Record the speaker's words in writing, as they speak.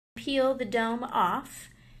peel the dome off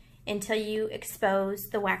until you expose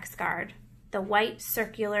the wax guard, the white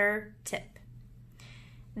circular tip.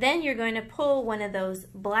 Then you're going to pull one of those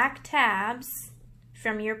black tabs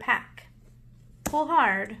from your pack. Pull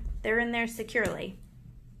hard, they're in there securely.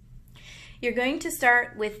 You're going to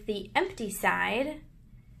start with the empty side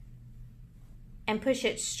and push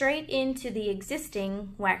it straight into the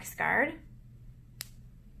existing wax guard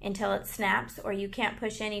until it snaps or you can't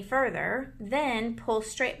push any further. Then pull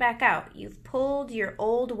straight back out. You've pulled your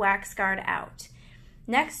old wax guard out.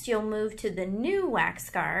 Next, you'll move to the new wax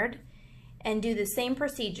guard and do the same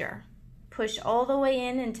procedure. Push all the way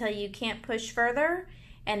in until you can't push further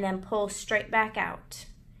and then pull straight back out.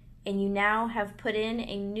 And you now have put in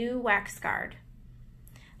a new wax guard.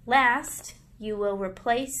 Last, you will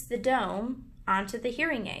replace the dome onto the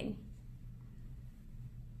hearing aid.